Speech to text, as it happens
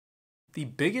The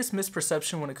biggest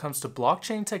misperception when it comes to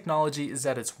blockchain technology is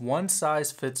that it's one size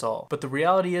fits all. But the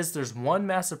reality is there's one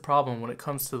massive problem when it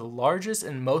comes to the largest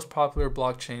and most popular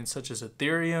blockchains such as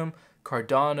Ethereum,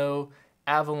 Cardano,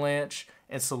 Avalanche,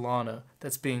 and Solana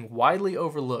that's being widely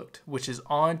overlooked, which is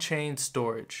on-chain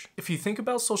storage. If you think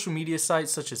about social media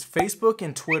sites such as Facebook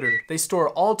and Twitter, they store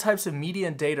all types of media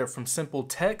and data from simple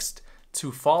text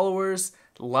to followers,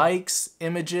 likes,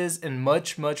 images, and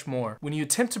much more. When you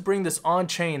attempt to bring this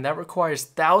on-chain, that requires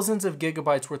thousands of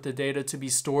gigabytes worth of data to be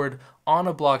stored on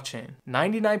a blockchain.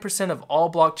 99% of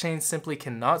all blockchains simply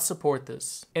cannot support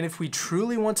this. And if we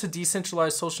truly want to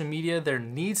decentralize social media, there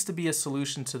needs to be a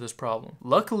solution to this problem.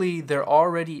 Luckily, there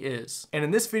already is. And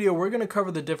in this video, we're going to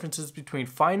cover the differences between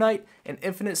finite and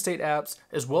infinite state apps,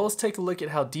 as well as take a look at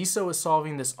how DeSo is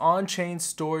solving this on-chain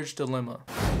storage dilemma.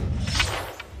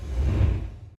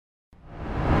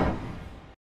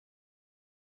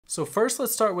 So first,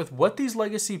 let's start with what these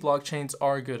legacy blockchains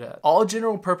are good at. All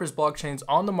general purpose blockchains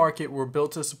on the market were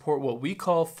built to support what we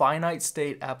call finite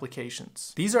state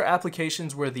applications. These are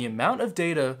applications where the amount of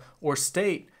data or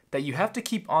state that you have to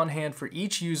keep on hand for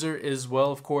each user is,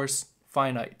 well, of course,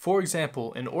 finite. For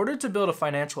example, in order to build a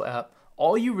financial app,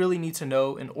 all you really need to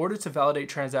know in order to validate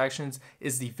transactions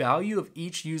is the value of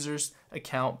each user's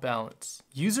account balance.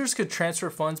 Users could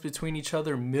transfer funds between each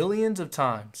other millions of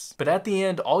times, but at the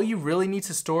end, all you really need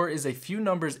to store is a few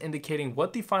numbers indicating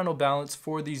what the final balance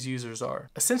for these users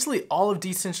are. Essentially, all of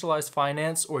decentralized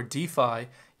finance, or DeFi,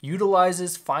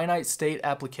 utilizes finite state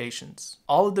applications.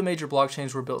 All of the major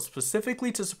blockchains were built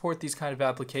specifically to support these kind of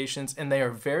applications, and they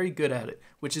are very good at it,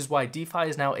 which is why DeFi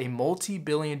is now a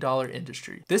multi-billion-dollar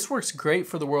industry. This works great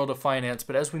for the world of finance,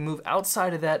 but as we move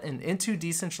outside of that and into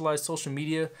decentralized social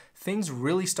media, things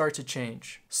really start to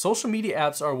change. Social media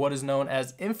apps are what is known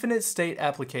as infinite state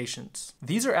applications.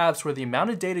 These are apps where the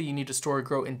amount of data you need to store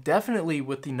grow indefinitely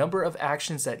with the number of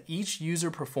actions that each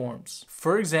user performs.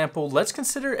 For example, let's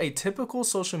consider a typical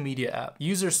social media app.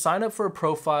 Users sign up for a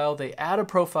profile, they add a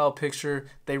profile picture,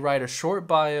 they write a short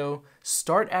bio,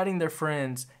 start adding their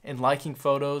friends and liking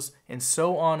photos, and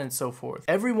so on and so forth.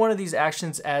 Every one of these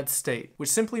actions adds state, which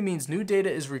simply means new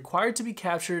data is required to be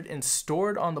captured and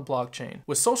stored on the blockchain.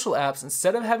 With social apps,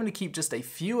 instead of having to keep just a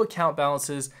few account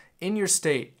balances in your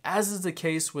state, as is the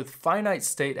case with finite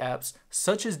state apps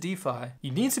such as DeFi, you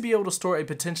need to be able to store a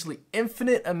potentially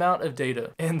infinite amount of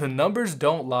data, and the numbers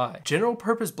don't lie. General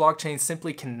purpose blockchains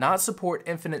simply cannot support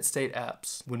infinite state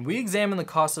apps. When we examine the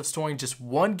cost of storing just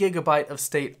 1 gigabyte of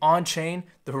state on-chain,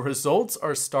 the results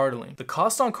are startling. The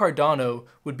cost on Cardano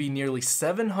would be nearly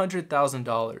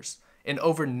 $700,000 and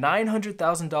over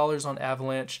 $900,000 on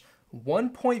Avalanche,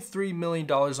 $1.3 million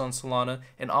on Solana,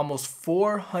 and almost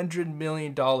 $400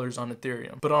 million on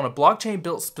Ethereum. But on a blockchain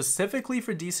built specifically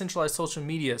for decentralized social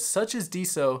media, such as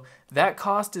DeSo, that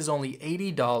cost is only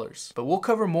 $80. But we'll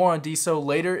cover more on DeSo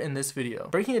later in this video.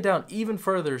 Breaking it down even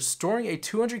further, storing a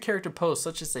 200-character post,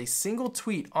 such as a single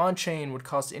tweet on-chain, would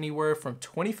cost anywhere from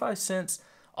 25 cents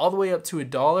all the way up to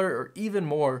 $1 or even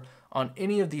more on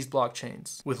any of these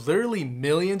blockchains. With literally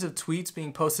millions of tweets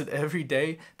being posted every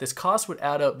day, this cost would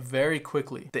add up very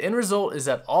quickly. The end result is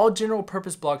that all general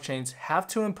purpose blockchains have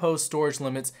to impose storage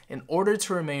limits in order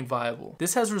to remain viable.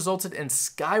 This has resulted in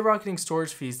skyrocketing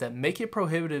storage fees that make it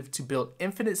prohibitive to build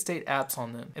infinite state apps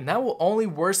on them. And that will only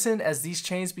worsen as these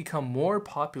chains become more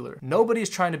popular. Nobody is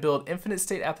trying to build infinite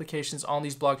state applications on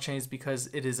these blockchains because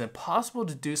it is impossible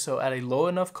to do so at a low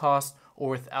enough cost or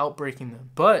without breaking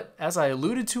them. But as I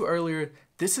alluded to earlier,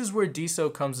 this is where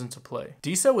DeSo comes into play.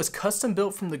 DeSo is custom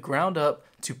built from the ground up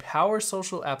to power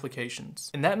social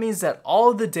applications. And that means that all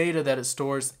of the data that it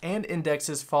stores and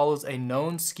indexes follows a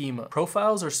known schema.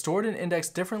 Profiles are stored and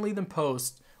indexed differently than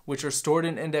posts, which are stored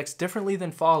and indexed differently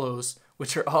than follows,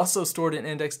 which are also stored and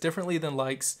indexed differently than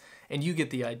likes, and you get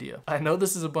the idea. I know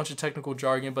this is a bunch of technical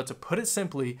jargon, but to put it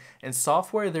simply, in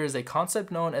software there is a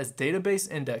concept known as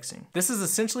database indexing. This is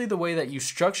essentially the way that you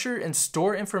structure and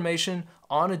store information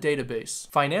on a database.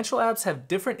 Financial apps have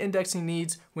different indexing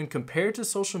needs when compared to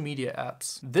social media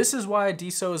apps. This is why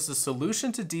DeSo is the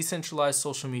solution to decentralized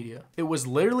social media. It was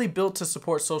literally built to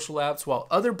support social apps while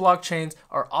other blockchains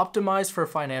are optimized for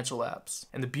financial apps.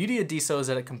 And the beauty of DeSo is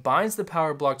that it combines the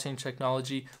power of blockchain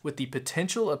technology with the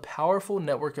potential of powerful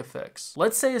network effects. context.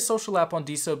 Let's say a social app on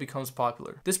DeSo becomes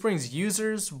popular. This brings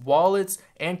users, wallets,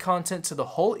 and content to the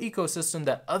whole ecosystem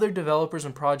that other developers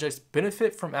and projects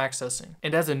benefit from accessing.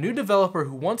 And as a new developer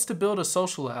who wants to build a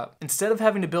social app, instead of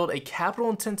having to build a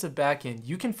capital-intensive backend,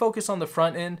 you can focus on the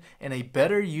front end and a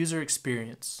better user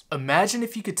experience. Imagine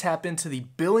if you could tap into the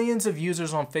billions of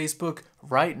users on Facebook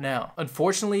right now.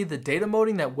 Unfortunately, the data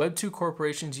modding that Web2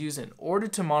 corporations use in order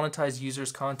to monetize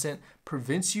users' content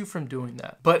prevents you from doing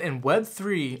that. But in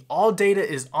Web3, all data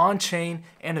is on-chain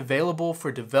and available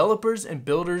for developers and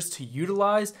builders to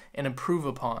utilize and improve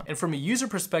upon. And from a user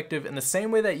perspective, in the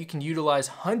same way that you can utilize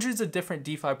hundreds of different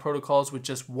DeFi protocols with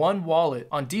just one wallet,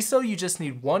 on DeSo you just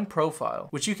need one profile,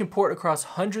 which you can port across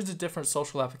hundreds of different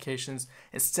social applications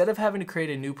instead of having to create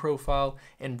a new profile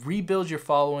and rebuild your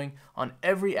following on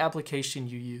every application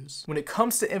you use. When it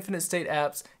comes to infinite state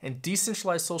apps and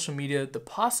decentralized social media, the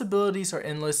possibilities are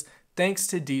endless thanks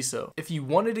to DeSo. If you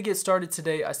wanted to get started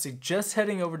today, I suggest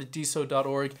heading over to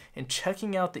deso.org and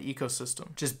checking out the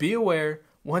ecosystem. Just be aware,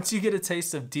 once you get a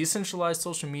taste of decentralized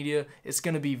social media, it's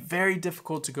going to be very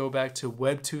difficult to go back to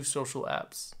Web2 social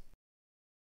apps.